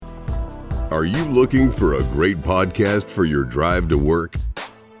Are you looking for a great podcast for your drive to work?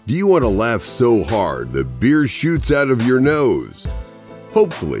 Do you want to laugh so hard that beer shoots out of your nose?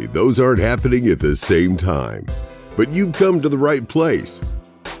 Hopefully, those aren't happening at the same time. But you've come to the right place.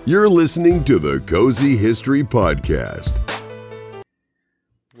 You're listening to the Cozy History Podcast.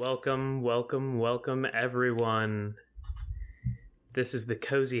 Welcome, everyone. This is the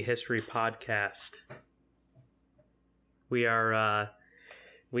Cozy History Podcast. We are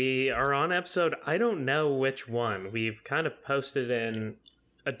on episode, I don't know which one. We've kind of posted in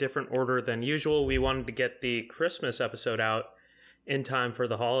a different order than usual. We wanted to get the Christmas episode out in time for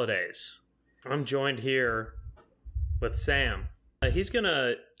the holidays. I'm joined here with Sam. He's going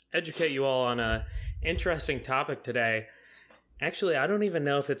to educate you all on an interesting topic today. Actually, I don't even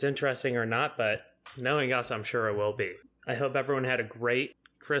know if it's interesting or not, but knowing us, I'm sure it will be. I hope everyone had a great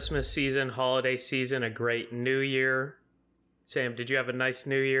Christmas season, holiday season, a great New Year. Sam, did you have a nice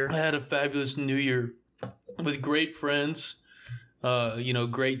New Year? I had a fabulous New Year with great friends,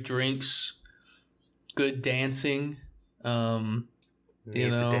 great drinks, good dancing. You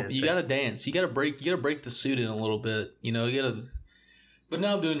gotta dance. You gotta break the suit in a little bit. But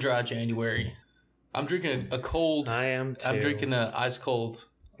now I'm doing dry January. I'm drinking a cold. I am too. I'm drinking an ice cold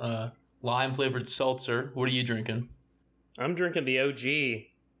lime flavored seltzer. What are you drinking? I'm drinking the OG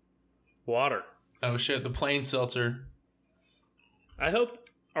water. Oh shit, the plain seltzer. I hope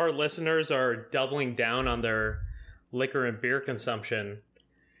our listeners are doubling down on their liquor and beer consumption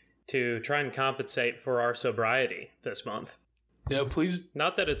to try and compensate for our sobriety this month. Yeah, please.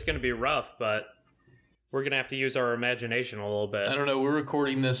 Not that it's going to be rough, but we're going to have to use our imagination a little bit. I don't know. We're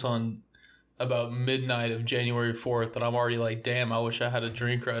recording this on about midnight of January 4th, and I'm already like, damn, I wish I had a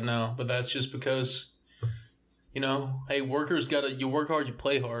drink right now. But that's just because, hey, you work hard, you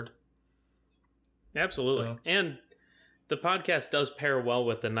play hard. Absolutely. So. And the podcast does pair well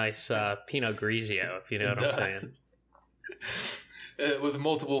with a nice Pinot Grigio, if you know what I'm saying. With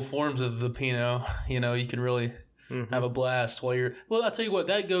multiple forms of the Pinot, you can really have a blast while you're... Well, I'll tell you what,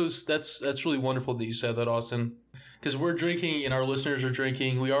 that's really wonderful that you said that, Austin. Because we're drinking and our listeners are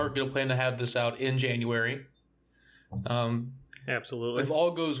drinking. We are going to plan to have this out in January. Absolutely. If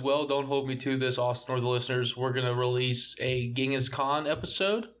all goes well, don't hold me to this, Austin or the listeners. We're going to release a Genghis Khan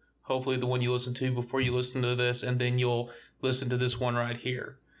episode. Hopefully the one you listen to before you listen to this, and then you'll listen to this one right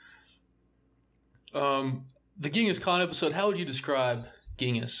here. The Genghis Khan episode, how would you describe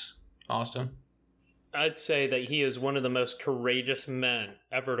Genghis, Austin? I'd say that he is one of the most courageous men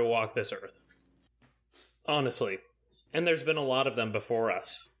ever to walk this earth. Honestly. And there's been a lot of them before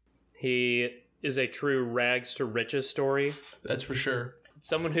us. He is a true rags to riches story. That's for sure.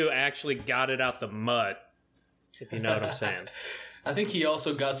 Someone who actually got it out the mud, if you know what I'm saying. I think he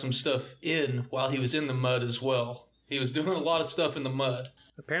also got some stuff in while he was in the mud as well. He was doing a lot of stuff in the mud.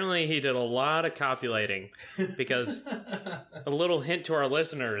 Apparently he did a lot of copulating because a little hint to our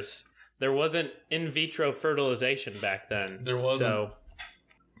listeners, there wasn't in vitro fertilization back then. There wasn't. So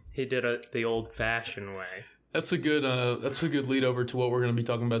he did it the old-fashioned way. That's a good lead over to what we're going to be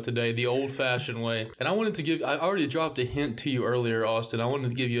talking about today, the old-fashioned way. And I already dropped a hint to you earlier, Austin. I wanted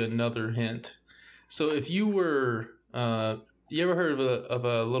to give you another hint. So if you were... you ever heard of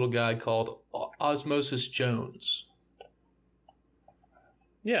a little guy called Osmosis Jones?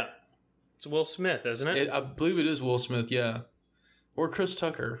 Yeah. It's Will Smith, isn't it? I believe it is Will Smith, yeah. Or Chris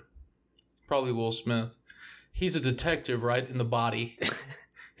Tucker. Probably Will Smith. He's a detective, right, in the body.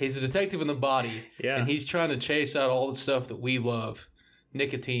 He's a detective in the body. Yeah. And he's trying to chase out all the stuff that we love.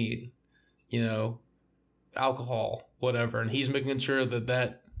 Nicotine, alcohol, whatever. And he's making sure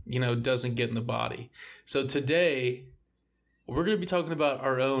that doesn't get in the body. So today... we're going to be talking about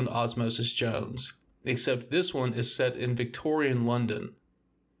our own Osmosis Jones, except this one is set in Victorian London.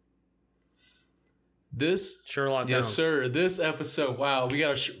 Sherlock Holmes. Yes, sir. This episode, wow, we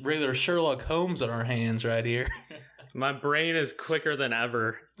got a regular Sherlock Holmes on our hands right here. My brain is quicker than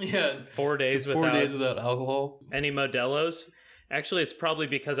ever. Yeah. 4 days without... 4 days without alcohol. Any Modelo's? Actually, it's probably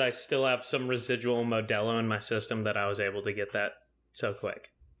because I still have some residual Modelo in my system that I was able to get that so quick.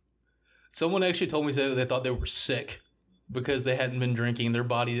 Someone actually told me today that they thought they were sick because they hadn't been drinking. Their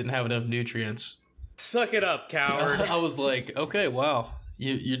body didn't have enough nutrients. Suck it up, coward. I was like, okay, wow.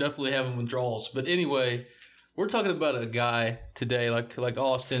 You're definitely having withdrawals. But anyway, we're talking about a guy today, like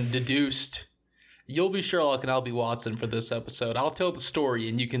Austin deduced. You'll be Sherlock and I'll be Watson for this episode. I'll tell the story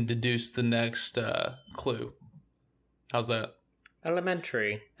and you can deduce the next clue. How's that?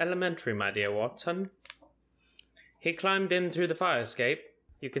 Elementary, my dear Watson. He climbed in through the fire escape.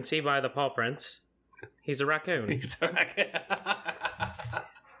 You can see by the paw prints. He's a raccoon.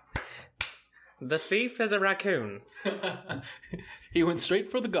 The thief is a raccoon. He went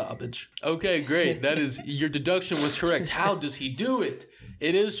straight for the garbage. Okay, great. That is, your deduction was correct. How does he do it?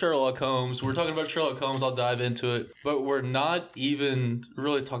 It is Sherlock Holmes. We're talking about Sherlock Holmes. I'll dive into it. But we're not even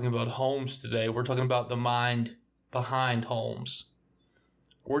really talking about Holmes today. We're talking about the mind behind Holmes.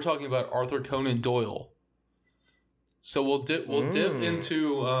 We're talking about Arthur Conan Doyle. So we'll dip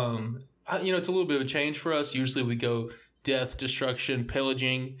into, it's a little bit of a change for us. Usually we go death, destruction,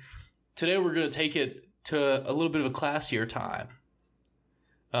 pillaging. Today we're going to take it to a little bit of a classier time.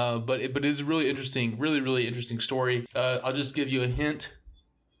 But it is a really interesting, really interesting story. I'll just give you a hint.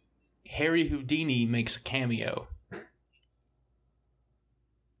 Harry Houdini makes a cameo.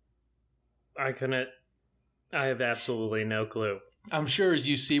 I have absolutely no clue. I'm sure as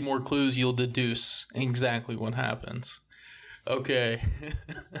you see more clues, you'll deduce exactly what happens. Okay.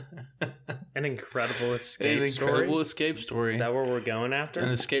 An incredible escape story? An incredible escape story. Is that what we're going after? An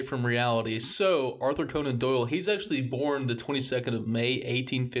escape from reality. So, Arthur Conan Doyle, he's actually born the 22nd of May,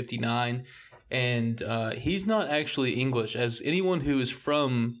 1859, and he's not actually English. As anyone who is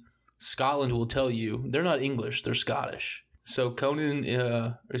from Scotland will tell you, they're not English, they're Scottish. So,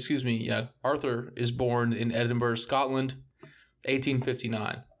 Arthur is born in Edinburgh, Scotland,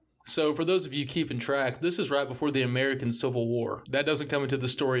 1859. So, for those of you keeping track, this is right before the American Civil War. That doesn't come into the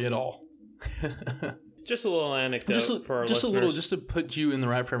story at all. Just a little anecdote for our listeners. Just to put you in the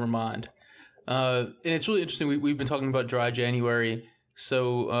right frame of mind. And it's really interesting. We've been talking about dry January.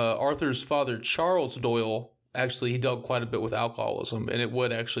 So, Arthur's father, Charles Doyle, actually, he dealt quite a bit with alcoholism, and it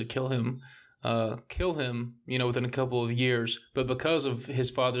would actually kill him, within a couple of years. But because of his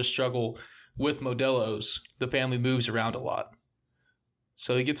father's struggle with Modelo's, the family moves around a lot.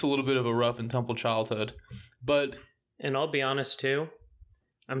 So he gets a little bit of a rough and tumble childhood. And I'll be honest, too.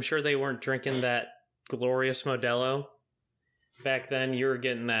 I'm sure they weren't drinking that glorious Modelo. Back then, you were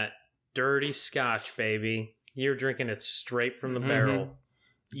getting that dirty scotch, baby. You're drinking it straight from the barrel.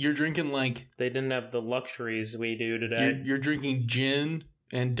 You're drinking like... They didn't have the luxuries we do today. You're drinking gin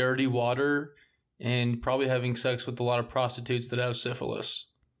and dirty water and probably having sex with a lot of prostitutes that have syphilis.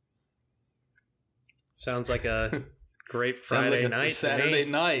 Sounds like a... Great Friday night. Saturday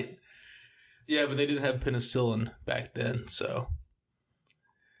night. Yeah, but they didn't have penicillin back then, so.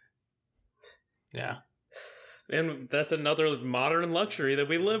 Yeah. And that's another modern luxury that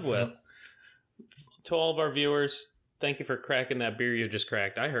we live with. To all of our viewers, thank you for cracking that beer you just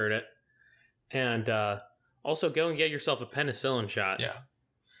cracked. I heard it. And also go and get yourself a penicillin shot. Yeah.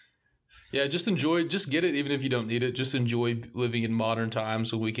 Yeah, just get it even if you don't need it. Just enjoy living in modern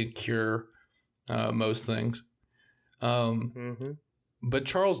times when we can cure most things. But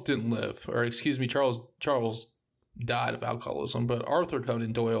Charles didn't live, Charles died of alcoholism, but Arthur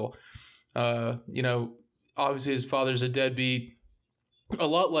Conan Doyle, obviously his father's a deadbeat, a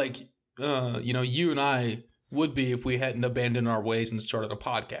lot like, you and I would be if we hadn't abandoned our ways and started a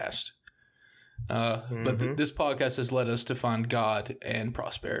podcast. But this podcast has led us to find God and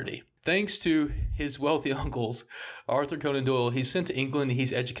prosperity. Thanks to his wealthy uncles, Arthur Conan Doyle, he's sent to England.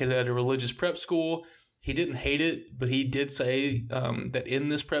 He's educated at a religious prep school. He didn't hate it, but he did say that in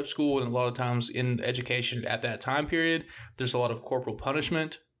this prep school and a lot of times in education at that time period, there's a lot of corporal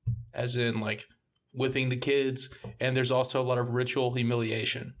punishment, as in like whipping the kids, and there's also a lot of ritual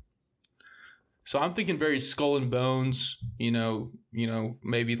humiliation. So I'm thinking very Skull and Bones,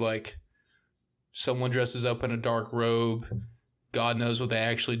 maybe like someone dresses up in a dark robe, God knows what they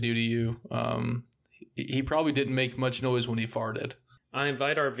actually do to you. He probably didn't make much noise when he farted. I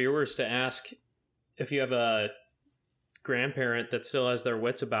invite our viewers to ask... If you have a grandparent that still has their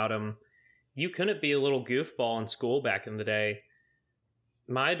wits about them, you couldn't be a little goofball in school back in the day.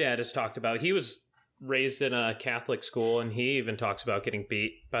 My dad has talked about, he was raised in a Catholic school, and he even talks about getting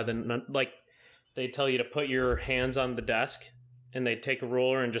beat by they tell you to put your hands on the desk, and they take a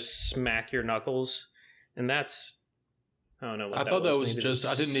ruler and just smack your knuckles. And that's, I don't know what that was. I thought that was just,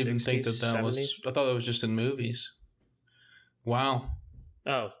 I didn't even think that 70s? Was, I thought that was just in movies. Wow.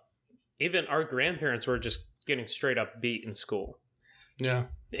 Oh, even our grandparents were just getting straight up beat in school. Yeah.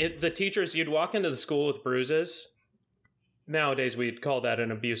 The teachers, you'd walk into the school with bruises. Nowadays, we'd call that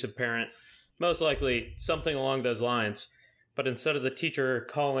an abusive parent. Most likely something along those lines. But instead of the teacher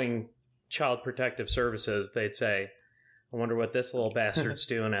calling Child Protective Services, they'd say, I wonder what this little bastard's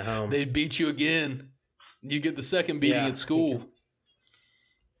doing at home. They'd beat you again. You get the second beating at school.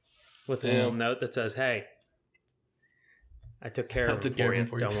 With a little note that says, hey, I took care of it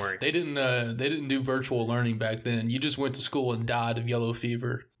for you. Don't worry. They didn't do virtual learning back then. You just went to school and died of yellow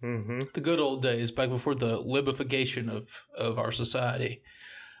fever. Mm-hmm. The good old days, back before the libification of our society.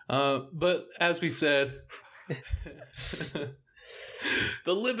 But as we said,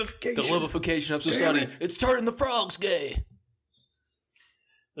 The libification. The libification of society. It's turning the frogs gay.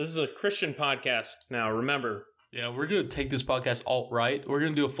 This is a Christian podcast now, remember. Yeah, we're going to take this podcast alt-right. We're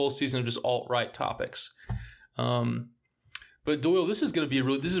going to do a full season of just alt-right topics. But Doyle, this is going to be a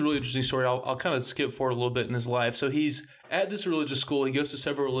really interesting story. I'll kind of skip forward a little bit in his life. So he's at this religious school. He goes to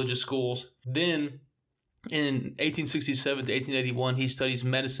several religious schools. Then in 1867 to 1881, he studies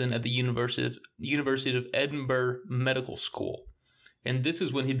medicine at the University of Edinburgh Medical School. And this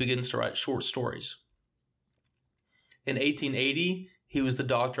is when he begins to write short stories. In 1880, he was the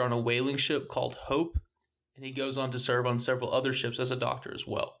doctor on a whaling ship called Hope, and he goes on to serve on several other ships as a doctor as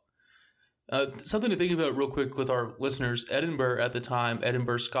well. Something to think about real quick with our listeners, Edinburgh at the time,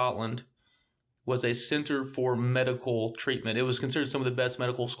 Edinburgh, Scotland, was a center for medical treatment. It was considered some of the best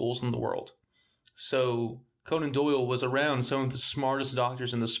medical schools in the world. So Conan Doyle was around some of the smartest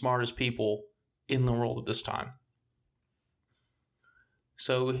doctors and the smartest people in the world at this time.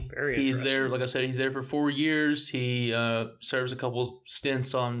 So he's there, like I said, he's there for 4 years. He serves a couple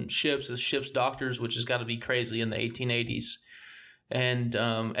stints on ships as ship's doctors, which has got to be crazy in the 1880s. And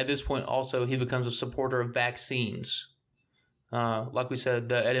at this point, also, he becomes a supporter of vaccines. Like we said,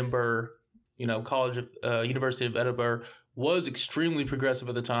 the Edinburgh, University of Edinburgh was extremely progressive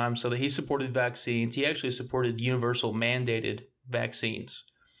at the time, so that he supported vaccines. He actually supported universal mandated vaccines.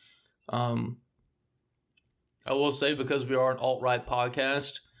 I will say, because we are an alt-right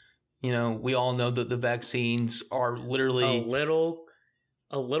podcast, we all know that the vaccines are literally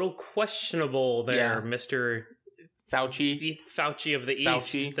a little questionable there, yeah. Mr. Fauci. The Fauci of the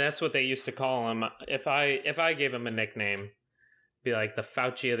East. That's what they used to call him. If I gave him a nickname, be like the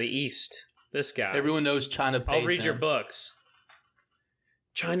Fauci of the East. This guy. Everyone knows China pays him. I'll read your books.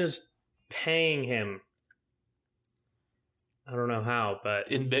 China's paying him. I don't know how, but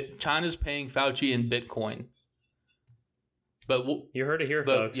China's paying Fauci in Bitcoin. But you heard it here,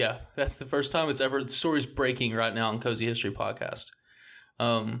 folks. Yeah, that's the first time the story's breaking right now on Cozy History Podcast.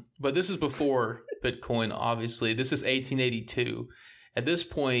 But this is before Bitcoin, obviously. This is 1882. At this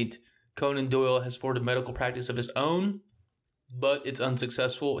point, Conan Doyle has formed a medical practice of his own, but it's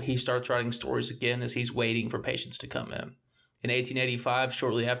unsuccessful. He starts writing stories again as he's waiting for patients to come in. In 1885,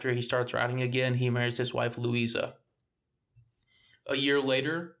 shortly after he starts writing again, he marries his wife, Louisa. A year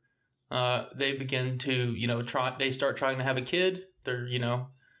later, they begin to, they start trying to have a kid. They're,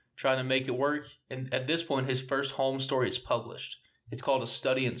 trying to make it work. And at this point, his first Holmes story is published. It's called A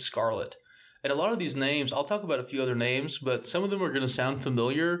Study in Scarlet. And a lot of these names, I'll talk about a few other names, but some of them are going to sound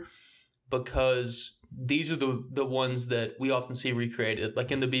familiar because these are the ones that we often see recreated.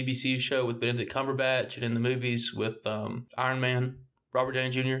 Like in the BBC show with Benedict Cumberbatch and in the movies with Iron Man, Robert Downey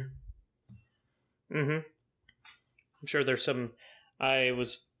Jr. Mm-hmm. I'm sure there's some... I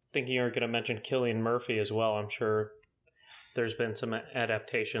was thinking you were going to mention Cillian Murphy as well. I'm sure there's been some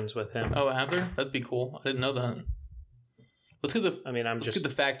adaptations with him. Oh, have there? That'd be cool. I didn't know that. Let's get the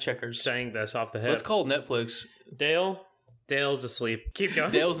fact checkers saying this off the hip. Let's call Netflix. Dale's asleep. Keep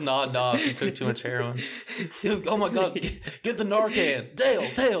going. Dale's nodding off. He took too much heroin. Oh my God! Get the Narcan.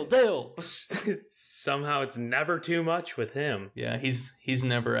 Dale. Somehow it's never too much with him. Yeah, he's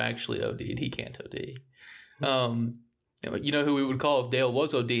never actually OD'd. He can't OD. You know who we would call if Dale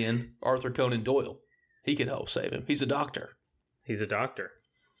was ODing? Arthur Conan Doyle. He could help save him. He's a doctor.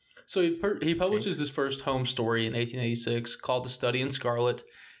 So he publishes his first Holmes story in 1886 called The Study in Scarlet.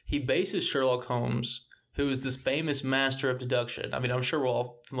 He bases Sherlock Holmes, who is this famous master of deduction. I mean, I'm sure we're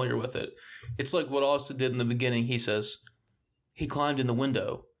all familiar with it. It's like what Austin did in the beginning. He says, he climbed in the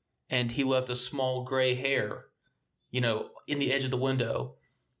window and he left a small gray hair, in the edge of the window.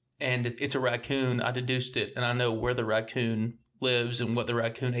 And it's a raccoon. I deduced it, and I know where the raccoon lives and what the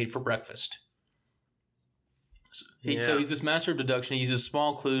raccoon ate for breakfast. So he's this master of deduction. He uses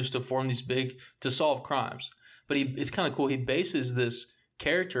small clues to solve crimes. But it's kind of cool. He bases this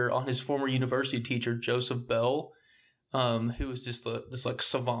character on his former university teacher, Joseph Bell, who was just this like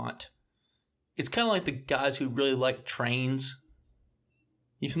savant. It's kind of like the guys who really like trains.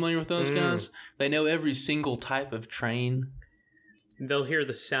 You familiar with those guys? They know every single type of train. They'll hear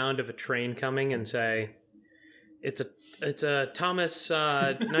the sound of a train coming and say, "It's a Thomas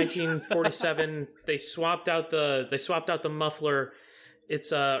 1947. They swapped out the muffler.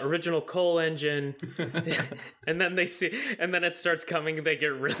 It's a original coal engine." and then it starts coming and they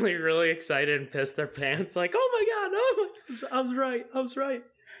get really, really excited and piss their pants like, "Oh my God, I was right.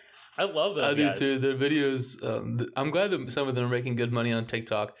 I love those guys. I do too. Their videos, I'm glad that some of them are making good money on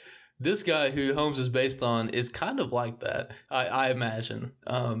TikTok. This guy who Holmes is based on is kind of like that, I imagine.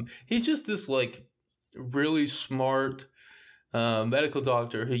 He's just this like really smart medical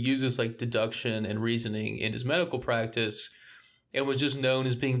doctor who uses like deduction and reasoning in his medical practice and was just known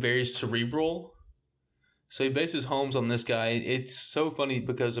as being very cerebral. So he bases Holmes on this guy. It's so funny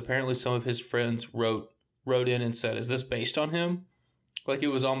because apparently some of his friends wrote in and said, "Is this based on him?" Like it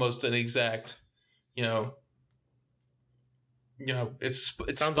was almost an exact, it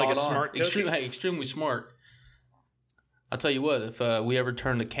sounds like a smart cookie. Extremely smart. I'll tell you what, if we ever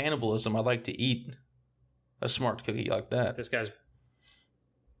turn to cannibalism, I'd like to eat a smart cookie like that. This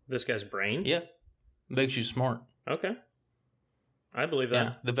guy's brain? Yeah. Makes you smart. Okay. I believe that.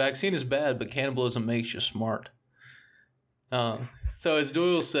 Yeah. The vaccine is bad, but cannibalism makes you smart. So as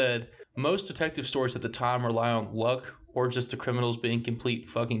Doyle said, most detective stories at the time rely on luck or just the criminals being complete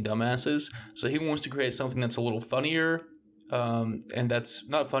fucking dumbasses. So he wants to create something that's a little funnier, and that's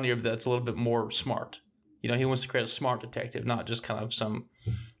not funnier, but that's a little bit more smart. He wants to create a smart detective, not just kind of some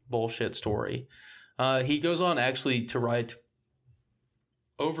bullshit story. He goes on actually to write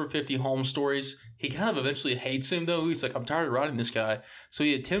over 50 Holmes stories. He kind of eventually hates him, though. He's like, I'm tired of writing this guy. So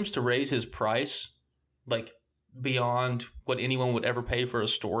he attempts to raise his price, like, beyond what anyone would ever pay for a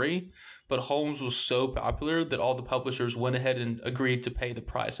story. But Holmes was so popular that all the publishers went ahead and agreed to pay the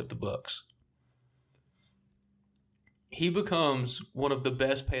price of the books. He becomes one of the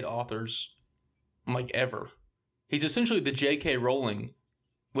best paid authors, like, ever. He's essentially the J.K. Rowling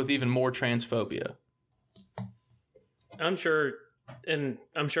with even more transphobia. I'm sure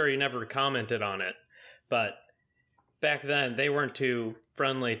he never commented on it, but back then they weren't too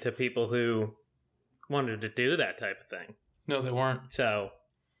friendly to people who wanted to do that type of thing. No, they weren't. So,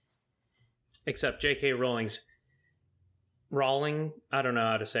 except J.K. Rowling, I don't know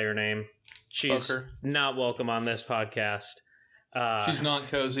how to say her name. She's not welcome on this podcast. She's not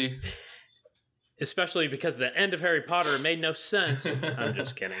cozy. Especially because the end of Harry Potter made no sense. I'm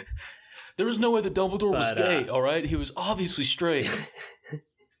just kidding. There was no way that Dumbledore was gay, all right? He was obviously straight.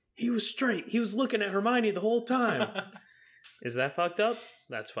 He was straight. He was looking at Hermione the whole time. Is that fucked up?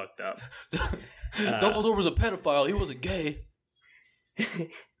 That's fucked up. Dumbledore was a pedophile. He wasn't gay.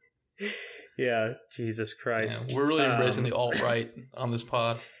 Yeah, Jesus Christ. Yeah, we're really embracing the alt-right on this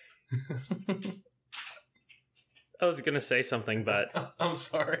pod. I was going to say something, but... I'm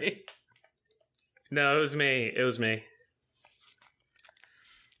sorry. No, it was me.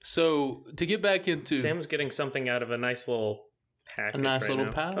 So, to get back into... Sam's getting something out of a nice little package. A nice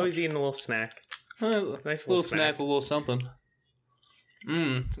little pouch. Oh, he's eating a little snack. Nice little snack, a little something.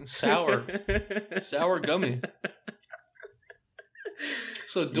 Sour. Sour gummy.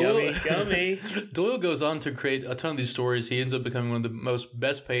 So Doyle, gummy. Doyle goes on to create a ton of these stories. He ends up becoming one of the most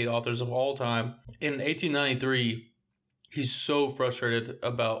best paid authors of all time. In 1893, he's so frustrated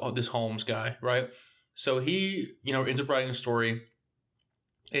about this Holmes guy, right? So he, ends up writing a story,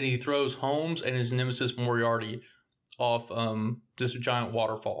 and he throws Holmes and his nemesis Moriarty off this giant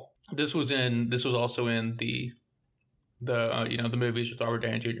waterfall. This was also in the movies with Robert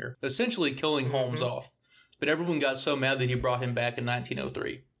Downey Jr. Essentially killing Holmes off. But everyone got so mad that he brought him back in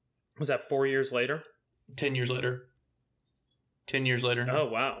 1903. Was that 4 years later? 10 years later. 10 years later. Oh,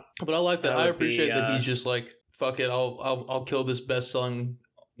 wow. But I like that. I appreciate that he's just like, fuck it, I'll kill this best-selling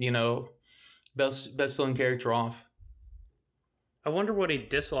character off. I wonder what he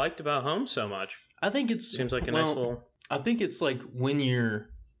disliked about Holmes so much. I think it seems like a nice little... I think it's like when you're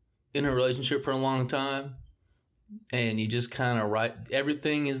in a relationship for a long time and you just kind of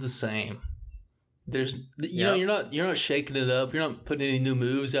everything is the same. There's, you're not shaking it up. You're not putting any new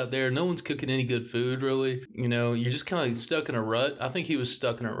moves out there. No one's cooking any good food, really. You're just kind of stuck in a rut. I think he was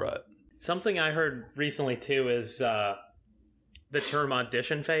stuck in a rut. Something I heard recently, too, is the term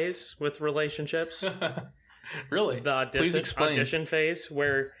audition phase with relationships. Really? The audition phase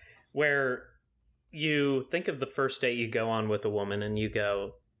where you think of the first date you go on with a woman and you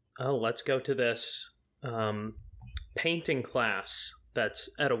go, oh, let's go to this painting class that's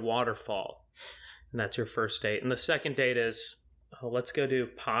at a waterfall. And that's your first date. And the second date is, oh, let's go do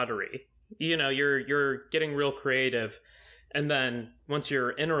pottery. You're getting real creative. And then once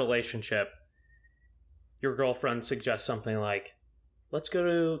you're in a relationship, your girlfriend suggests something like, let's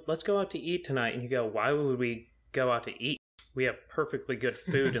go out to eat tonight. And you go, why would we go out to eat? We have perfectly good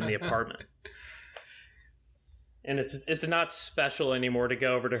food in the apartment. And it's not special anymore to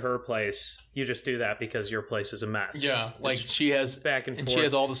go over to her place. You just do that because your place is a mess. Yeah, like she has back and forth. She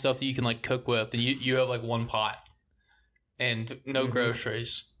has all the stuff that you can like cook with, and you have like one pot and no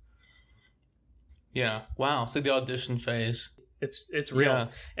groceries. Yeah, wow. It's like the audition phase. It's real, yeah.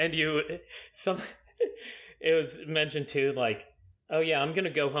 And it was mentioned too, like, oh yeah, I'm gonna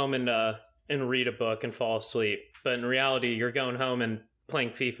go home and read a book and fall asleep. But in reality, you're going home and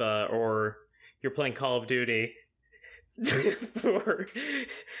playing FIFA or you're playing Call of Duty for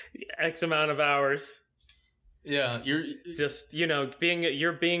X amount of hours. Yeah, you're just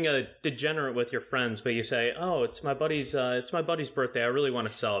you're being a degenerate with your friends, but you say, "Oh, it's my buddy's birthday. I really want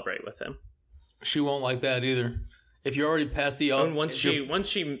to celebrate with him." She won't like that either. If you're already past the and once she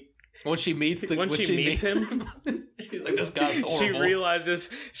meets him, she's like, "This guy's horrible." She realizes,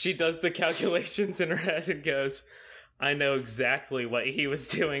 she does the calculations in her head and goes, "I know exactly what he was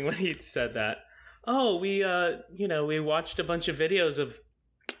doing when he said that." Oh, we watched a bunch of videos of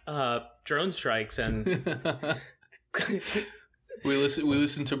drone strikes and we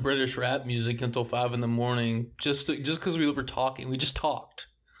listened to British rap music until 5 a.m. just because we were talking. We just talked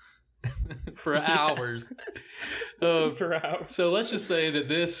for hours. For hours. So let's just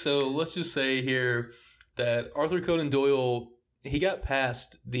say here that Arthur Conan Doyle, he got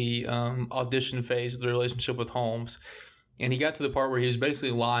past the audition phase of the relationship with Holmes, and he got to the part where he was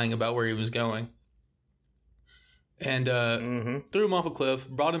basically lying about where he was going. And threw him off a cliff,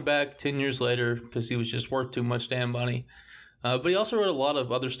 brought him back 10 years later because he was just worth too much damn money. But he also wrote a lot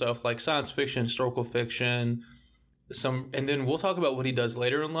of other stuff like science fiction, historical fiction, and then we'll talk about what he does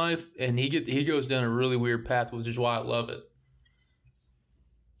later in life. And he goes down a really weird path, which is why I love it.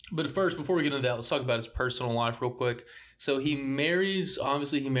 But first, before we get into that, let's talk about his personal life real quick. So he marries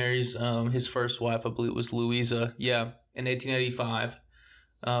his first wife, I believe it was Louisa, in 1885.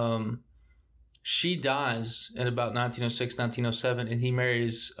 She dies in about 1906, 1907, and he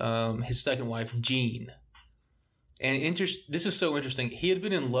marries his second wife, Jean. And this is so interesting. He had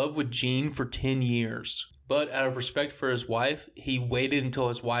been in love with Jean for 10 years, but out of respect for his wife, he waited until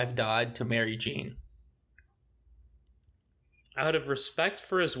his wife died to marry Jean. Out of respect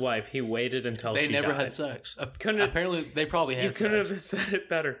for his wife, he waited until she died. They never had sex. Apparently, they probably had sex. You couldn't have said it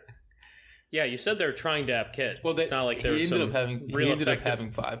better. Yeah, you said they're trying to have kids. Well, it's not like there was some He ended up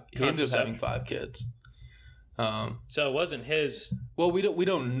having 5 kids. So it wasn't his. Well, we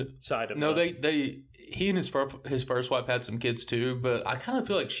don't side of no. He and his first wife had some kids too, but I kind of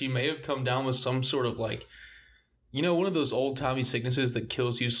feel like she may have come down with some sort of like, one of those old timey sicknesses that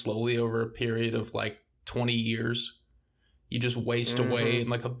kills you slowly over a period of like 20 years. You just waste away in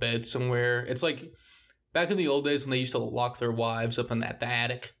like a bed somewhere. It's like back in the old days when they used to lock their wives up in the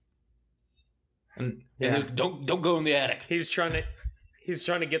attic. And don't go in the attic. He's trying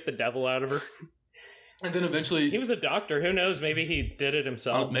to get the devil out of her. And then eventually he was a doctor. Who knows? Maybe he did it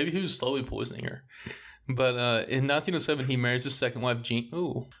himself. Maybe he was slowly poisoning her. But in 1907, he marries his second wife, Jean.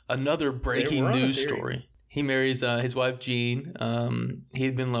 Ooh, another breaking news story. He marries his wife, Jean. He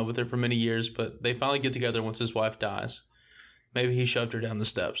had been in love with her for many years, but they finally get together once his wife dies. Maybe he shoved her down the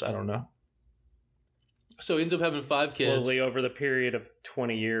steps. I don't know. So he ends up having 5 kids. Slowly over the period of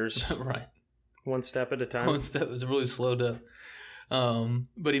 20 years. Right. One step at a time. One step was really slowed up.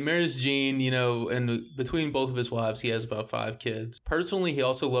 But he marries Jean, and between both of his wives, he has about 5 kids. Personally, he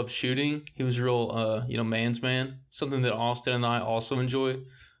also loved shooting. He was a real, man's man. Something that Austin and I also enjoy.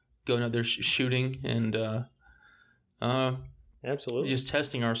 Going out there shooting and absolutely just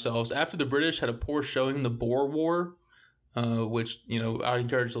testing ourselves. After the British had a poor showing in the Boer War, which, I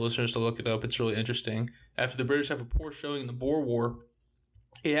encourage the listeners to look it up. It's really interesting. After the British have a poor showing in the Boer War,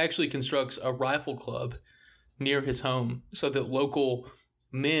 he actually constructs a rifle club near his home so that local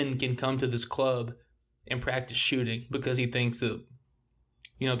men can come to this club and practice shooting because he thinks that,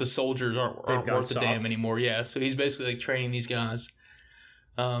 the soldiers aren't worth a damn anymore. Yeah, so he's basically like training these guys.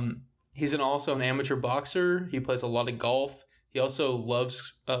 He's also an amateur boxer. He plays a lot of golf. He also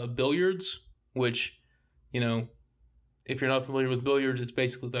loves billiards, which, if you're not familiar with billiards, it's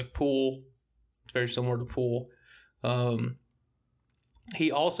basically like pool. It's very similar to pool.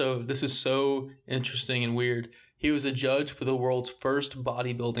 He also, this is so interesting and weird, he was a judge for the world's first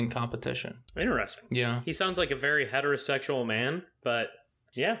bodybuilding competition. Interesting. Yeah. He sounds like a very heterosexual man, but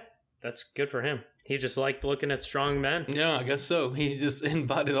yeah, that's good for him. He just liked looking at strong men. Yeah, I guess so. He just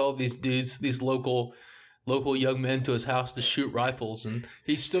invited all these dudes, these local young men to his house to shoot rifles, and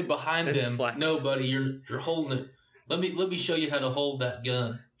he stood behind them. Flex. No, buddy, you're holding it. Let me show you how to hold that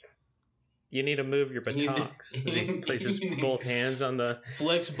gun. You need to move your buttocks. He places both hands on the...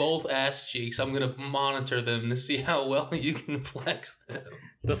 Flex both ass cheeks. I'm going to monitor them to see how well you can flex them.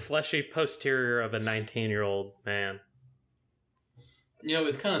 The fleshy posterior of a 19-year-old man.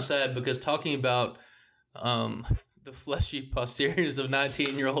 It's kind of sad because talking about the fleshy posteriors of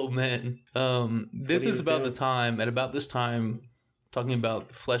 19-year-old men, this is about the time, at about this time, talking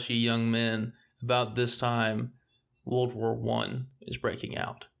about fleshy young men, about this time, World War I is breaking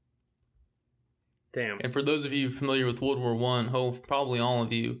out. Damn. And for those of you familiar with World War I, probably all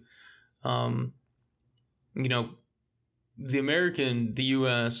of you, the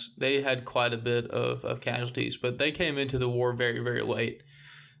U.S., they had quite a bit of casualties, but they came into the war very, very late.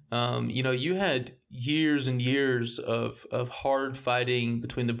 You had years and years of hard fighting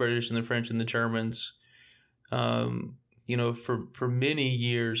between the British and the French and the Germans, for many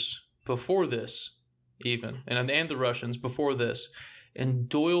years before this, even, and the Russians before this. And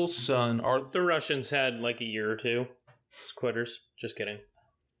Doyle's son, Arthur... The Russians had like a year or two. It's quitters. Just kidding.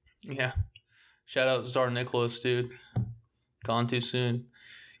 Yeah. Shout out Tsar Nicholas, dude. Gone too soon.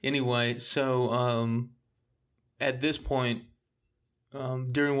 Anyway, so at this point,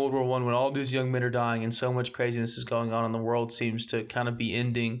 during World War I, when all these young men are dying and so much craziness is going on and the world seems to kind of be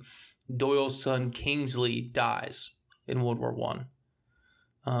ending, Doyle's son Kingsley dies in World War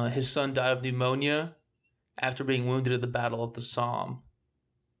I. His son died of pneumonia after being wounded at the Battle of the Somme.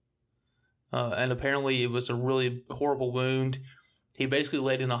 And apparently it was a really horrible wound. He basically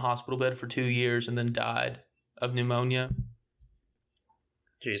laid in a hospital bed for 2 years and then died of pneumonia.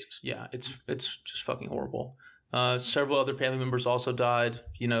 Jesus. Yeah, it's just fucking horrible. Several other family members also died.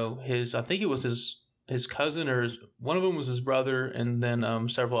 I think it was his cousin or one of them was his brother, and then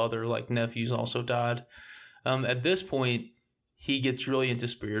several other like nephews also died. At this point, he gets really into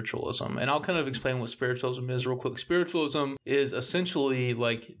spiritualism. And I'll kind of explain what spiritualism is real quick. Spiritualism is essentially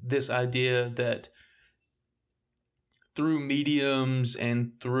like this idea that through mediums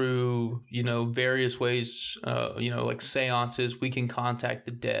and through, various ways, like seances, we can contact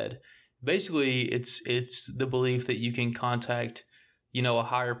the dead. Basically, it's the belief that you can contact, a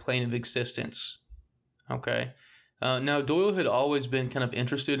higher plane of existence. Okay. Now, Doyle had always been kind of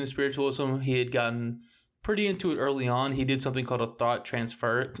interested in spiritualism. He had gotten pretty into it early on. He did something called a thought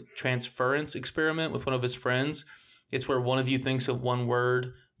transference experiment with one of his friends. It's where one of you thinks of one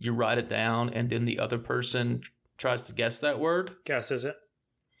word, you write it down, and then the other person tries to guess that word. Guesses it.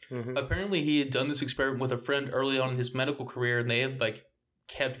 Mm-hmm. Apparently, he had done this experiment with a friend early on in his medical career, and they had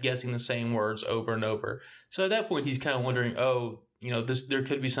kept guessing the same words over and over. So at that point, he's kind of wondering, there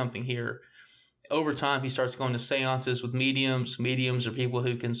could be something here. Over time, he starts going to seances with mediums. Mediums are people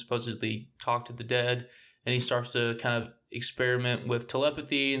who can supposedly talk to the dead. And he starts to kind of experiment with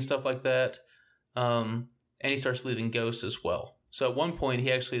telepathy and stuff like that. And he starts believing ghosts as well. So at one point,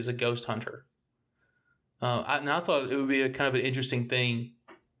 he actually is a ghost hunter. I thought it would be a kind of an interesting thing,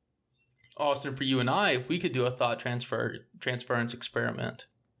 Austin, for you and I, if we could do a thought transference experiment.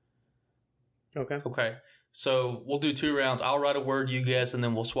 Okay. So we'll do 2 rounds. I'll write a word, you guess, and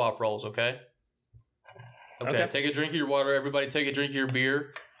then we'll swap roles, okay? Okay. Take a drink of your water. Everybody take a drink of your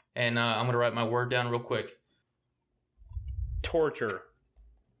beer. And I'm going to write my word down real quick. Torture.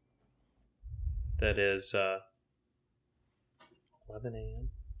 That is 11 a.m.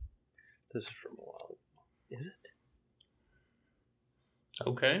 This is from a while ago. Is it?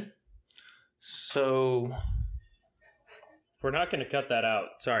 Okay. So... We're not going to cut that out.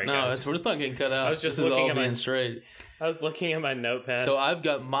 Sorry, guys. We're just not getting cut out. I was just looking at my straight. I was looking at my notepad. So I've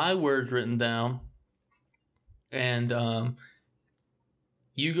got my words written down. And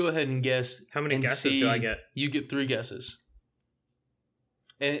you go ahead and guess. How many guesses do I get? You get 3 guesses.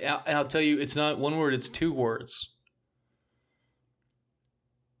 And I'll tell you, it's not one word, it's 2 words.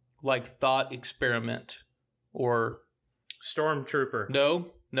 Like thought experiment or... Stormtrooper.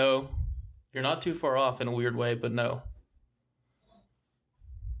 No. You're not too far off in a weird way, but no.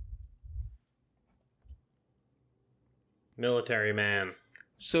 Military man.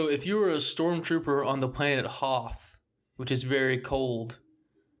 So if you were a stormtrooper on the planet Hoth, which is very cold,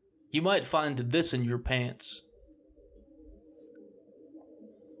 you might find this in your pants.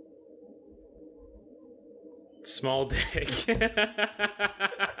 Small dick.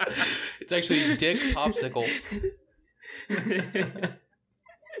 It's actually dick popsicle.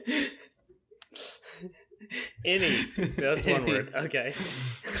 Any. That's one word. Okay.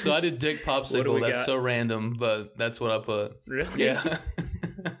 So I did dick popsicle. That's got? So random, but that's what I put. Really? Yeah.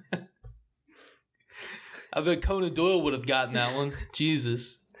 I bet Conan Doyle would have gotten that one.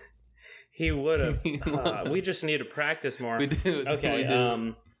 Jesus. He would have. We just need to practice more. We do. Okay. We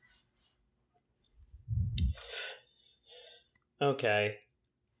do. Okay.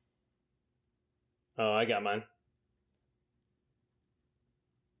 Oh, I got mine.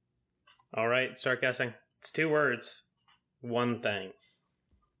 All right, start guessing. It's 2 words. One thing.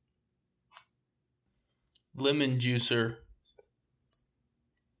 Lemon juicer.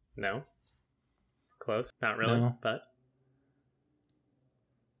 No. Close. Not really, no. But.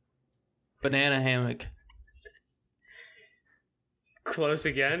 Banana hammock. Close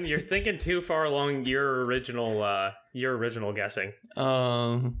again. You're thinking too far along your original guessing.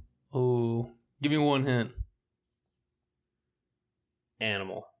 Oh. Give me one hint.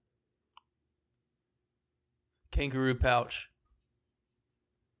 Animal. Kangaroo pouch.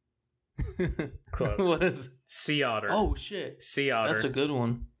 Close. What is it? Sea otter. Oh, shit. Sea otter. That's a good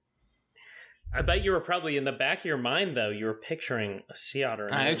one. I bet you were probably in the back of your mind, though. You were picturing a sea otter.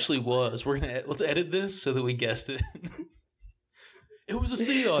 I actually was. Let's edit this so that we guessed it. It was a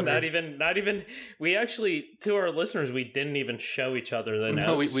sea otter. Not even. We actually, to our listeners, we didn't even show each other the notes.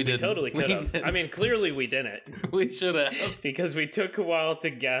 No, we didn't. Totally could have. I mean, clearly we didn't. We should have. Because we took a while to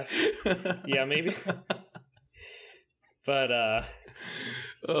guess. Yeah, maybe. But,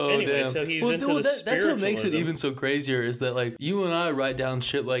 anyway, damn. so he's into the spiritualism. That's what makes it even so crazier is that, like, you and I write down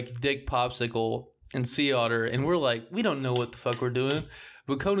shit like Dick Popsicle and Sea Otter, and we're like, we don't know what the fuck we're doing.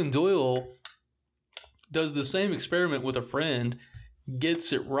 But Conan Doyle does the same experiment with a friend,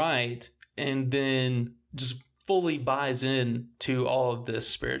 gets it right, and then just fully buys in to all of this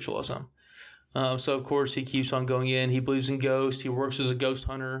spiritualism. So, of course, he keeps on going in. He believes in ghosts. He works as a ghost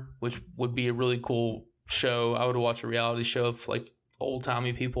hunter, which would be a really cool show. I would watch a reality show of, like,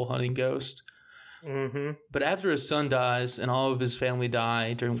 old-timey people hunting ghosts. Mm-hmm. But after his son dies and all of his family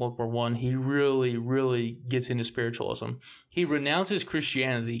die during World War I, he really, really gets into spiritualism. He renounces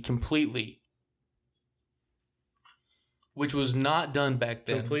Christianity completely, which was not done back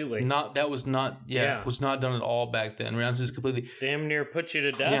then. Completely. Was not done at all back then. Renounces completely. Damn near put you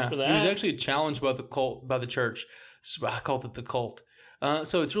to death for that. He was actually challenged by the church. So I called it the cult.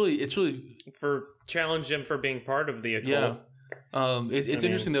 So it's really for challenged him for being part of the occult. Yeah. It's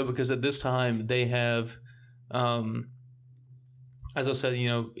interesting though because at this time they have, as I said, he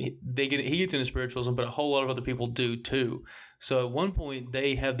gets into spiritualism, but a whole lot of other people do too. So at one point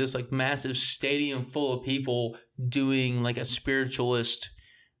they have this like massive stadium full of people doing like a spiritualist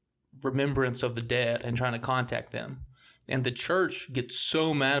remembrance of the dead and trying to contact them. And the church gets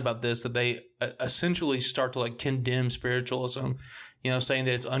so mad about this that they essentially start to like condemn spiritualism, saying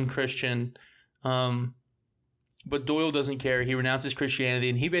that it's unchristian. But Doyle doesn't care. He renounces Christianity,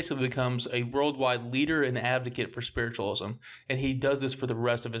 and he basically becomes a worldwide leader and advocate for spiritualism. And he does this for the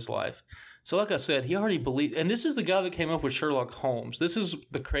rest of his life. So like I said, he already believed... And this is the guy that came up with Sherlock Holmes. This is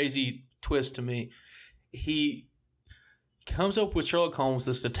the crazy twist to me. He comes up with Sherlock Holmes,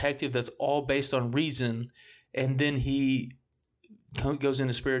 this detective that's all based on reason, and then he goes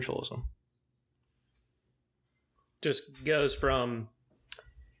into spiritualism. Just goes from...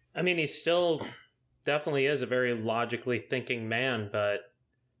 I mean, he's still... Definitely is a very logically thinking man, but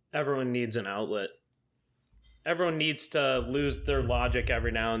everyone needs an outlet. Everyone needs to lose their logic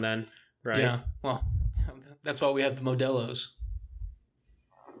every now and then, right? Yeah, well, that's why we have the Modelos.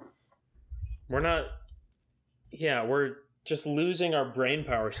 we're just losing our brain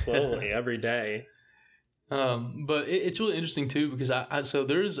power slowly every day. But it's really interesting too because so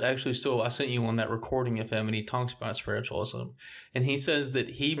there's actually I sent you on that recording of him and he talks about spiritualism and he says that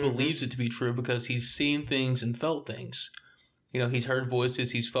he believes it to be true because he's seen things and felt things. He's heard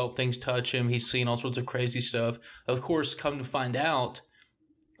voices, he's felt things touch him, he's seen all sorts of crazy stuff. Of course, come to find out,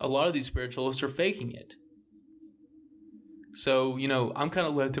 a lot of these spiritualists are faking it. So, I'm kind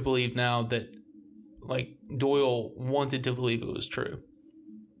of led to believe now that like Doyle wanted to believe it was true.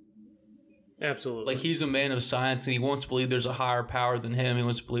 Absolutely. Like he's a man of science and he wants to believe there's a higher power than him. He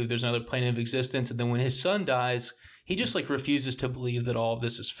wants to believe there's another plane of existence. And then when his son dies, he just like refuses to believe that all of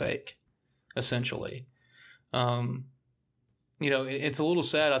this is fake, essentially. It's a little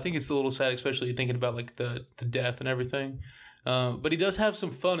sad. I think it's a little sad, especially thinking about like the death and everything. But he does have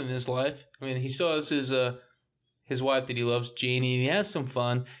some fun in his life. I mean, he still has his wife that he loves, Jeannie, and he has some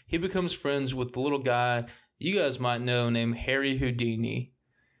fun. He becomes friends with the little guy you guys might know named Harry Houdini.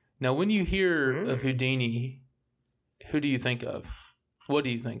 Now, when you hear of Houdini, who do you think of? What do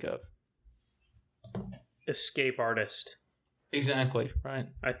you think of? Escape artist. Exactly, right.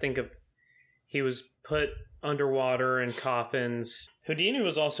 I think of he was put underwater in coffins. Houdini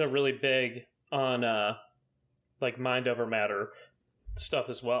was also really big on like mind over matter stuff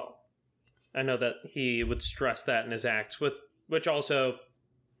as well. I know that he would stress that in his acts, which also,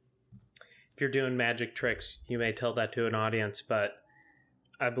 if you're doing magic tricks, you may tell that to an audience, but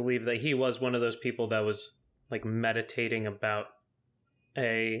I believe that he was one of those people that was like meditating about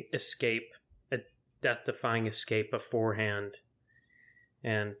a death-defying escape beforehand.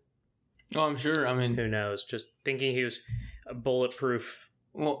 And I'm sure. I mean, who knows? Just thinking he was bulletproof.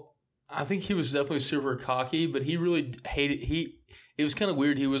 Well, I think he was definitely super cocky, but he really hated. It was kind of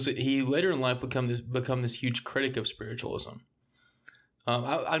weird. He later in life become this huge critic of spiritualism.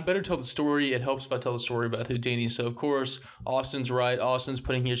 I'd better tell the story. It helps if I tell the story about Houdini. So, of course, Austin's right. Austin's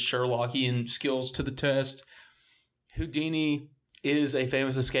putting his Sherlockian skills to the test. Houdini is a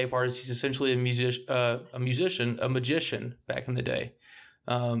famous escape artist. He's essentially a magician back in the day.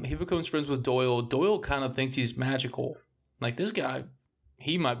 He becomes friends with Doyle. Doyle kind of thinks he's magical. Like, this guy,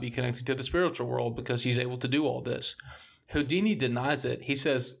 he might be connected to the spiritual world because he's able to do all this. Houdini denies it. He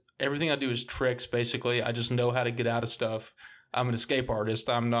says everything I do is tricks, basically. I just know how to get out of stuff. I'm an escape artist.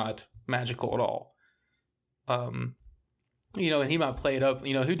 I'm not magical at all. You know, and he might play it up.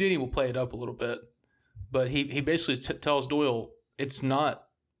 You know, Houdini will play it up a little bit. But he basically tells Doyle, it's not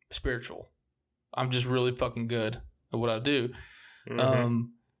spiritual. I'm just really fucking good at what I do. Mm-hmm.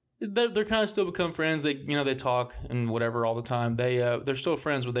 They're kind of still become friends. They, you know, they talk and whatever all the time. They're still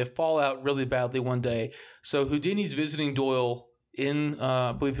friends, but they fall out really badly one day. So Houdini's visiting Doyle in,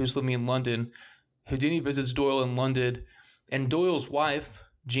 I believe he was living in London. Houdini visits Doyle in London, and Doyle's wife,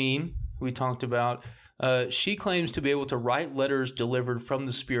 Jean, who we talked about, she claims to be able to write letters delivered from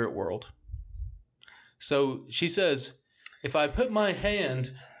the spirit world. So she says, if I put my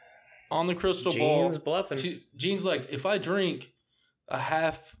hand on the crystal ball... Jean's bluffing. Jean's like, if I drink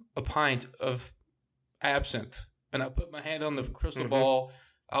half a pint of absinthe and I put my hand on the crystal ball,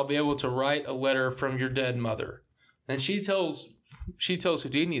 I'll be able to write a letter from your dead mother. And she tells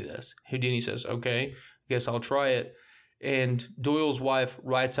Houdini this. Houdini says, okay, I guess I'll try it. And Doyle's wife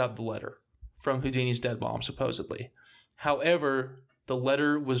writes out the letter from Houdini's dead mom, supposedly. However, the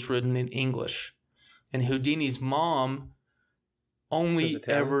letter was written in English. And Houdini's mom only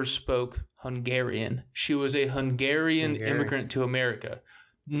ever spoke Hungarian. She was a Hungarian immigrant to America.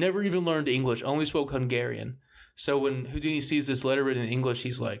 Never even learned English, only spoke Hungarian. So when Houdini sees this letter written in English,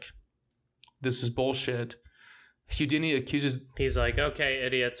 he's like, this is bullshit. Houdini accuses... He's like, okay,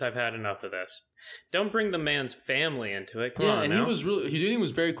 idiots, I've had enough of this. Don't bring the man's family into it. Come on and now. Houdini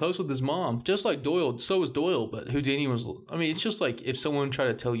was very close with his mom, just like Doyle. So was Doyle, but Houdini was... I mean, it's just like if someone tried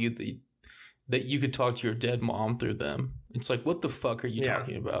to tell you that you could talk to your dead mom through them. It's like, what the fuck are you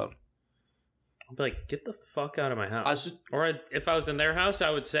talking about? I'd be like, get the fuck out of my house. If I was in their house, I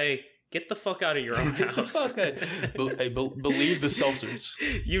would say, get the fuck out of your own house. Believe the seltzers.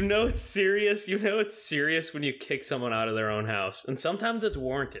 You know it's serious. You know it's serious when you kick someone out of their own house. And sometimes it's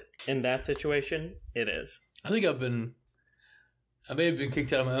warranted. In that situation, it is. I may have been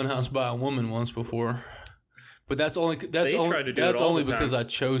kicked out of my own house by a woman once before. But that's only because I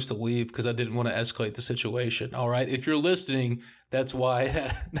chose to leave because I didn't want to escalate the situation. All right, if you're listening, that's why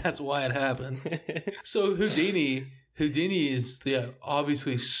it happened. So Houdini is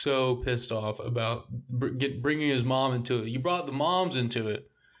obviously so pissed off about bringing his mom into it. You brought the moms into it,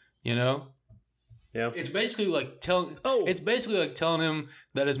 you know. Yeah. It's basically like telling him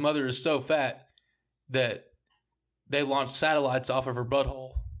that his mother is so fat that they launched satellites off of her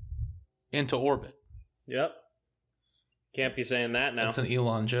butthole into orbit. Yep. Can't be saying that now. That's an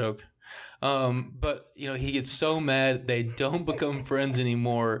Elon joke. But, you know, he gets so mad they don't become friends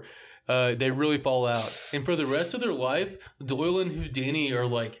anymore. They really fall out. And for the rest of their life, Doyle and Houdini are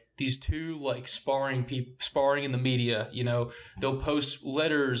like these two like sparring in the media. You know, they'll post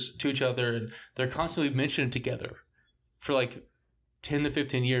letters to each other and they're constantly mentioned together. For like 10 to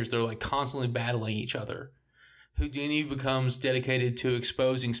 15 years, they're like constantly battling each other. Houdini becomes dedicated to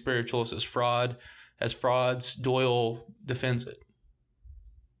exposing spiritualists as frauds. Doyle defends it.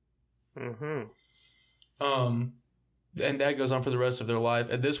 Mm-hmm. And that goes on for the rest of their life.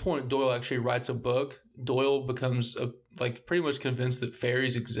 At this point, Doyle actually writes a book. Doyle becomes pretty much convinced that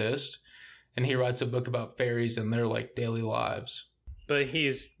fairies exist, and he writes a book about fairies and their like daily lives. But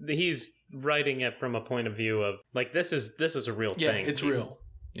he's writing it from a point of view of like this is a real thing. Yeah, it's real.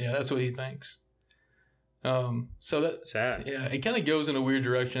 Yeah, that's what he thinks. So that's sad. Yeah, it kind of goes in a weird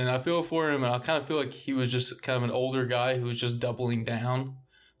direction, and I feel for him, and I kind of feel like he was just kind of an older guy who was just doubling down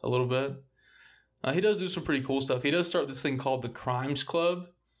a little bit. He does do some pretty cool stuff. He does start this thing called the Crimes Club,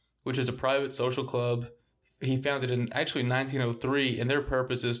 which is a private social club. He founded in actually 1903, and their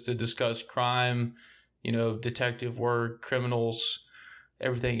purpose is to discuss crime, you know, detective work, criminals,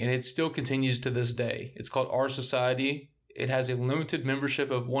 everything, and it still continues to this day. It's called Our Society. It has a limited membership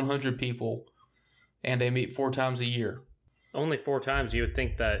of 100 people. And they meet 4 times a year. Only 4 times? You would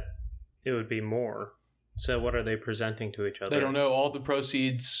think that it would be more. So what are they presenting to each other? They don't know. All the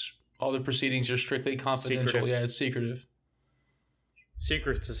proceedings are strictly confidential. Secretive. Yeah, it's secretive.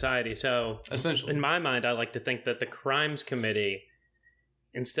 Secret society. So essentially, in my mind, I like to think that the crimes committee,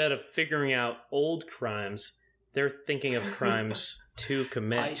 instead of figuring out old crimes, they're thinking of crimes to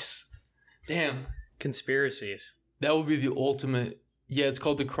commit. Nice. Damn. Conspiracies. That would be the ultimate. Yeah, it's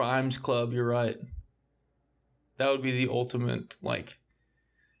called the Crimes Club. You're right. That would be the ultimate, like...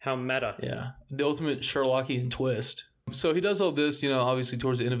 How meta. Yeah. The ultimate Sherlockian twist. So he does all this, you know, obviously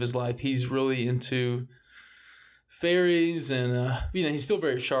towards the end of his life. He's really into fairies and, you know, he's still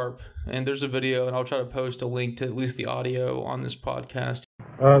very sharp. And there's a video, and I'll try to post a link to at least the audio on this podcast.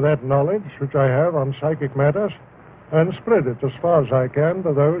 That knowledge which I have on psychic matters, and spread it as far as I can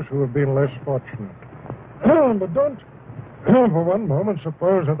to those who have been less fortunate. But don't For one moment,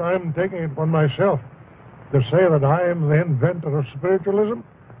 suppose that I'm taking it upon myself to say that I am the inventor of spiritualism,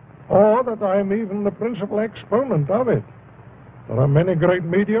 or that I'm even the principal exponent of it. There are many great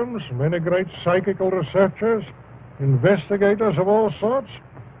mediums, many great psychical researchers, investigators of all sorts.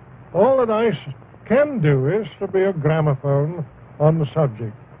 All that I can do is to be a gramophone on the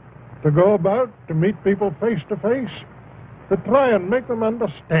subject, to go about, to meet people face to face, to try and make them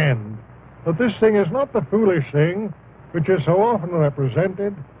understand that this thing is not the foolish thing which is so often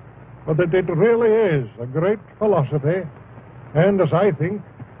represented, but that it really is a great philosophy, and, as I think,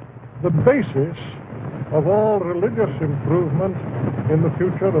 the basis of all religious improvement in the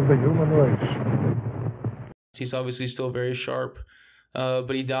future of the human race. He's obviously still very sharp,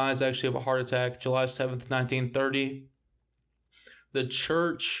 but he dies actually of a heart attack July 7th, 1930. The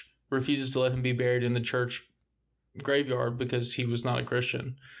church refuses to let him be buried in the church graveyard because he was not a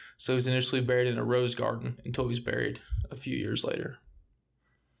Christian. So he was initially buried in a rose garden until he was buried a few years later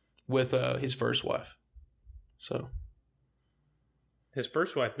with his first wife. So his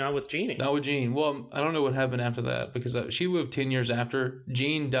first wife, not with Jeannie. Not with Jean. Well, I don't know what happened after that because she lived 10 years after.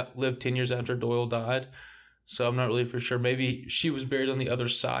 Jean lived 10 years after Doyle died. So I'm not really for sure. Maybe she was buried on the other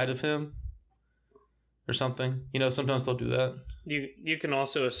side of him or something. You know, sometimes they'll do that. You can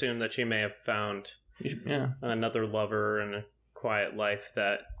also assume that she may have found another lover and a quiet life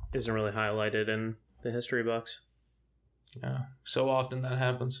that isn't really highlighted in the history books. Yeah, so often that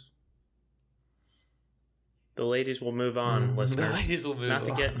happens. The ladies will move on, listeners. The ladies will move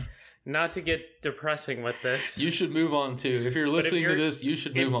on. Not to get depressing with this. You should move on too. If you're listening to this, you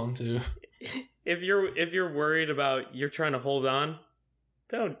should move on too. If you're worried about you're trying to hold on,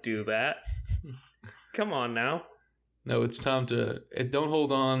 don't do that. Come on now. No, it's time to don't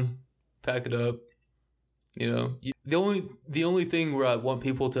hold on. Pack it up. You know, the only thing where I want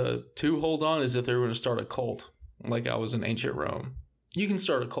people to hold on is if they're going to start a cult, like I was in ancient Rome. You can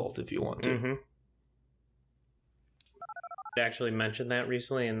start a cult if you want to. Mm-hmm. I actually mentioned that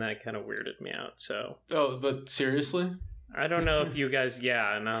recently, and that kind of weirded me out. So. Oh, but seriously? I don't know if you guys.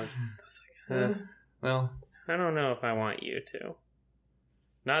 Yeah, and I was like, well, I don't know if I want you to.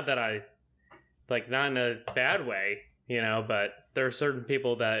 Not that I, not in a bad way, you know, but there are certain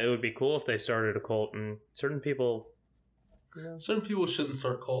people that it would be cool if they started a cult, and certain people... Certain people shouldn't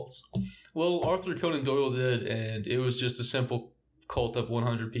start cults. Well, Arthur Conan Doyle did, and it was just a simple cult of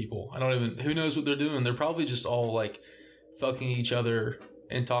 100 people. Who knows what they're doing? They're probably just all, fucking each other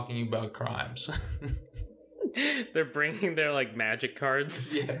and talking about crimes. They're bringing their, magic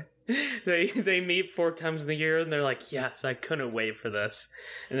cards. Yeah. They meet 4 times in the year, and they're like, yes, I couldn't wait for this.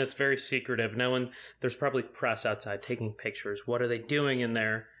 And it's very secretive. There's probably press outside taking pictures. What are they doing in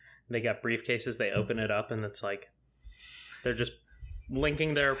there? They got briefcases. They open it up, and it's like they're just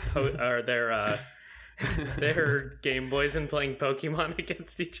linking their Game Boys and playing Pokemon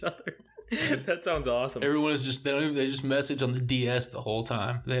against each other. That sounds awesome. Everyone is they just message on the DS the whole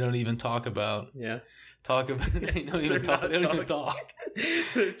time. They don't even talk about. Yeah. They don't even talk. They don't even talk.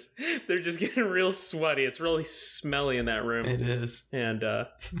 They're just getting real sweaty. It's really smelly in that room. It is. And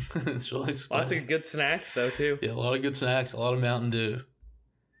it's really sweaty. Lots of good snacks, though, too. Yeah, a lot of good snacks, a lot of Mountain Dew.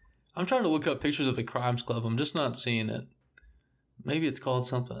 I'm trying to look up pictures of the Crimes Club. I'm just not seeing it. Maybe it's called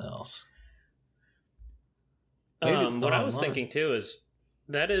something else. Maybe it's what I was thinking, too, is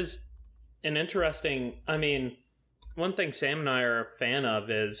that is an interesting... one thing Sam and I are a fan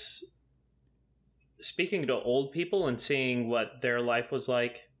of is... speaking to old people and seeing what their life was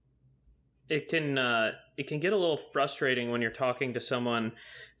like, it can get a little frustrating when you're talking to someone,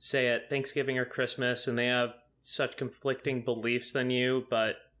 say at Thanksgiving or Christmas, and they have such conflicting beliefs than you,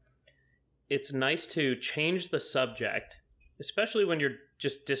 but it's nice to change the subject, especially when you're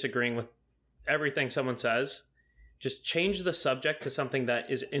just disagreeing with everything someone says. Just change the subject to something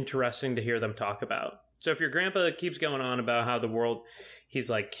that is interesting to hear them talk about. So if your grandpa keeps going on about how the world, he's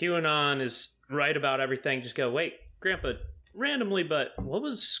like, QAnon is right about everything, just go, wait, Grandpa, randomly, but what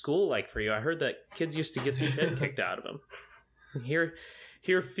was school like for you? I heard that kids used to get the shit kicked out of them. Hear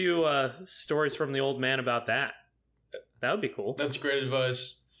a few stories from the old man about that. That would be cool. That's great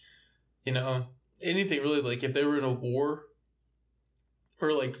advice. You know, anything really, if they were in a war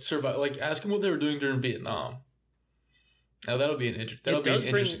or survive, ask them what they were doing during Vietnam. Now that'll be an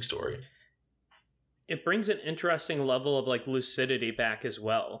interesting story. It brings an interesting level of lucidity back as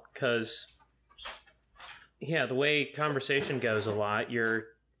well, because the way conversation goes a lot, you're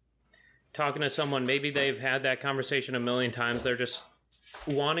talking to someone, maybe they've had that conversation a million times, they're just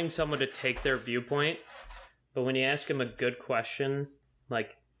wanting someone to take their viewpoint, but when you ask them a good question,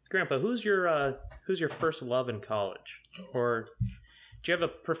 like, Grandpa, who's your first love in college? Or do you have a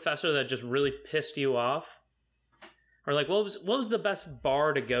professor that just really pissed you off? Or like, what was the best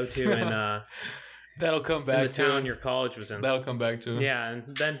bar to go to in that'll come back in the to town him. your college was in? That'll come back to him. Yeah,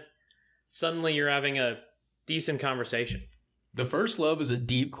 and then suddenly you're having a decent conversation. The first love is a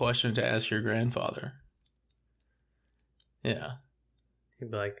deep question to ask your grandfather. Yeah.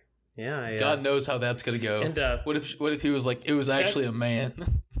 He'd be like, yeah. God knows how that's gonna go. And what if he was like, it was actually a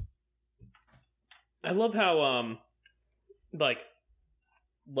man? I love how like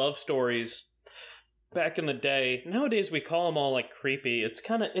love stories back in the day. Nowadays we call them all like creepy.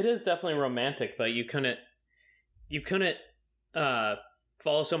 It is definitely romantic, but you couldn't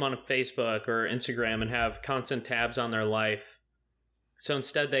follow someone on Facebook or Instagram and have constant tabs on their life. So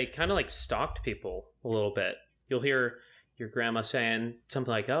instead, they kind of like stalked people a little bit. You'll hear your grandma saying something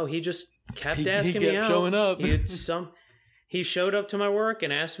like, "Oh, he just kept asking me out. Showing up. He showed up to my work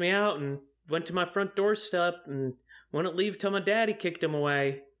and asked me out and went to my front doorstep and wouldn't leave till my daddy kicked him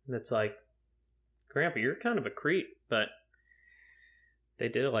away." And it's like, Grandpa, you're kind of a creep, but they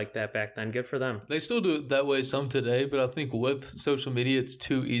did it like that back then. Good for them. They still do it that way some today, but I think with social media, it's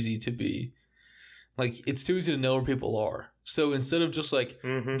too easy to be like, it's too easy to know where people are. So instead of just like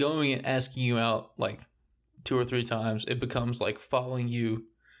going and asking you out like 2 or 3 times, it becomes like following you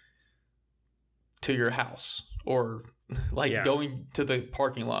to your house or like going to the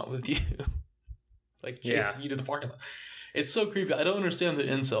parking lot with you, like chasing you to the parking lot. It's so creepy. I don't understand the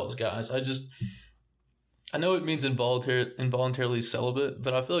incels, guys. I know it means involuntarily celibate,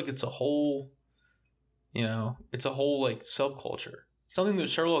 but I feel like it's a whole, it's a whole like subculture. Something that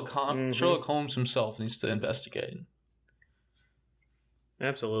Sherlock Holmes himself needs to investigate.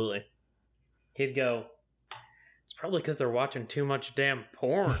 Absolutely. He'd go, it's probably because they're watching too much damn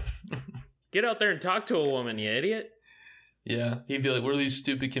porn. Get out there and talk to a woman, you idiot. Yeah. He'd be like, what are these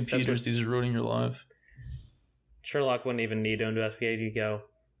stupid computers? These are ruining your life. Sherlock wouldn't even need to investigate. He'd go,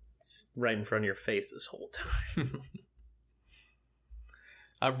 it's right in front of your face this whole time.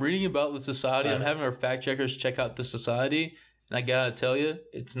 I'm reading about the society. I'm having our fact checkers check out the society. And I gotta tell you,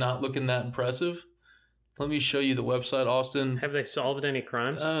 it's not looking that impressive. Let me show you the website, Austin. Have they solved any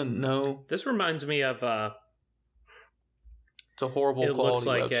crimes? No. This reminds me of it's a horrible quality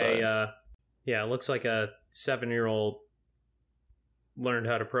website. It looks like a 7-year-old learned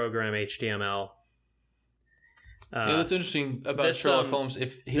how to program HTML. That's interesting about Sherlock Holmes.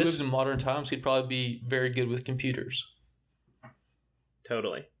 If he lived in modern times, he'd probably be very good with computers.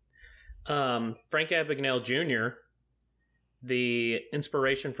 Totally. Frank Abagnale Jr., the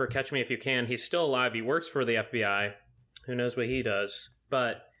inspiration for Catch Me If You Can, he's still alive. He works for the FBI. Who knows what he does?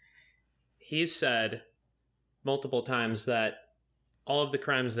 But he's said multiple times that all of the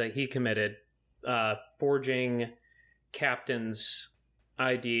crimes that he committed, forging captains'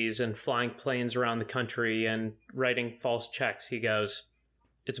 IDs and flying planes around the country and writing false checks, he goes,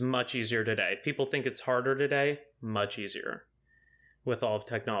 it's much easier today. People think it's harder today. Much easier with all of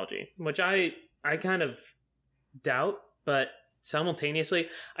technology, which I kind of doubt. But simultaneously,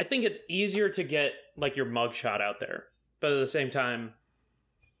 I think it's easier to get like your mugshot out there. But at the same time,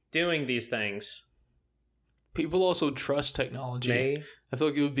 doing these things, people also trust technology. I feel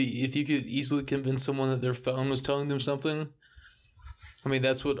like it would be, if you could easily convince someone that their phone was telling them something. I mean,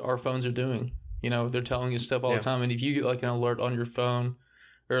 that's what our phones are doing. They're telling you stuff all the time. And if you get like an alert on your phone,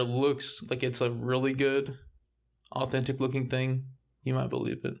 or it looks like it's a really good, authentic looking thing, you might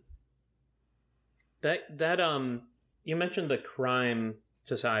believe it. That you mentioned the crime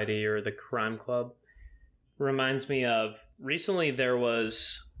society or the crime club. Reminds me of, recently there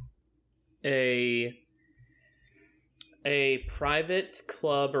was a private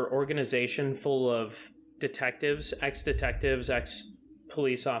club or organization full of detectives, ex-detectives,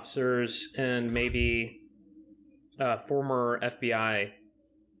 ex-police officers, and maybe former FBI.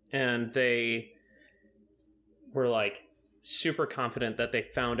 And they were like super confident that they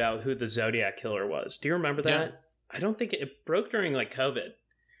found out who the Zodiac Killer was. Do you remember that? Yeah. I don't think it broke during like COVID.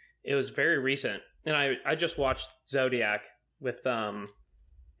 It was very recent. And I just watched Zodiac with the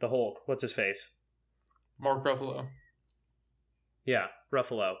Hulk. What's his face? Mark Ruffalo. Yeah,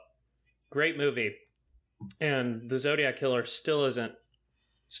 Ruffalo. Great movie. And the Zodiac Killer still hasn't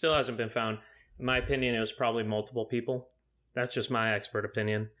been found. In my opinion, it was probably multiple people. That's just my expert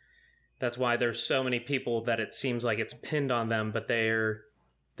opinion. That's why there's so many people that it seems like it's pinned on them, but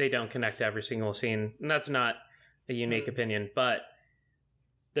they don't connect to every single scene. And that's not a unique opinion, but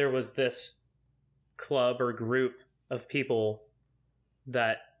there was this club or group of people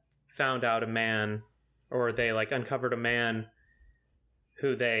that found out a man, or they like uncovered a man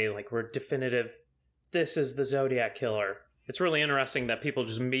who they like were definitive, this is the Zodiac Killer. It's really interesting that people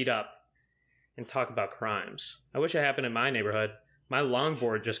just meet up and talk about crimes. I wish it happened in my neighborhood. My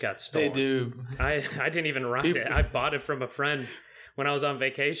longboard just got stolen. They do. I didn't even ride it. I bought it from a friend when I was on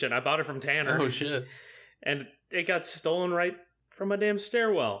vacation. I bought it from Tanner. Oh, shit. And it got stolen right from my damn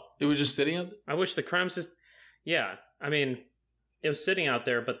stairwell. It was just sitting out? I wish the crime system... Yeah, I mean, it was sitting out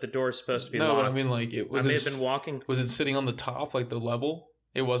there, but the door's supposed to be locked. No, I mean, like, it was... I may have been walking... Was it sitting on the top, like the level?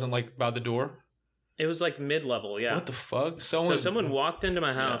 It wasn't, like, by the door? It was, like, mid-level, yeah. What the fuck? Someone walked into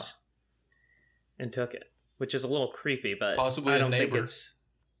my house and took it, which is a little creepy, but possibly I don't a neighbor. think it's...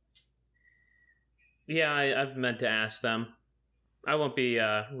 Yeah, I've meant to ask them. I won't be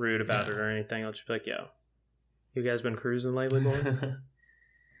rude about it or anything. I'll just be like, yo, you guys been cruising lately, boys? At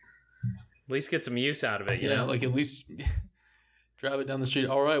least get some use out of it, you know? Like at least drive it down the street.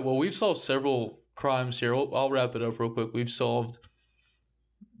 All right, well, we've solved several crimes here. I'll wrap it up real quick. We've solved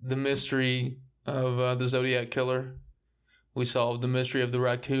the mystery of the Zodiac Killer. We solved the mystery of the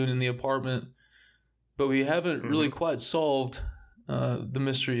raccoon in the apartment. But we haven't really quite solved the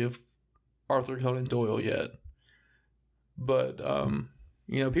mystery of Arthur Conan Doyle yet. But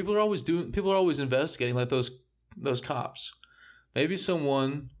people are always investigating, like those cops. Maybe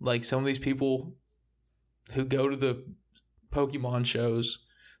someone, like some of these people who go to the Pokemon shows,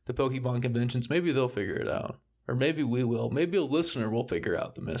 the Pokemon conventions, maybe they'll figure it out. Or maybe we will. Maybe a listener will figure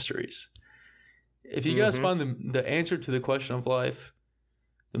out the mysteries. If you guys find the answer to the question of life,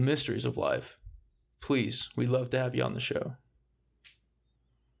 the mysteries of life, please, we'd love to have you on the show.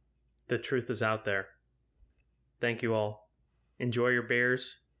 The truth is out there. Thank you all. Enjoy your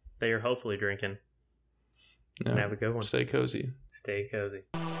beers that you're hopefully drinking. And have a good one. Stay cozy. Stay cozy.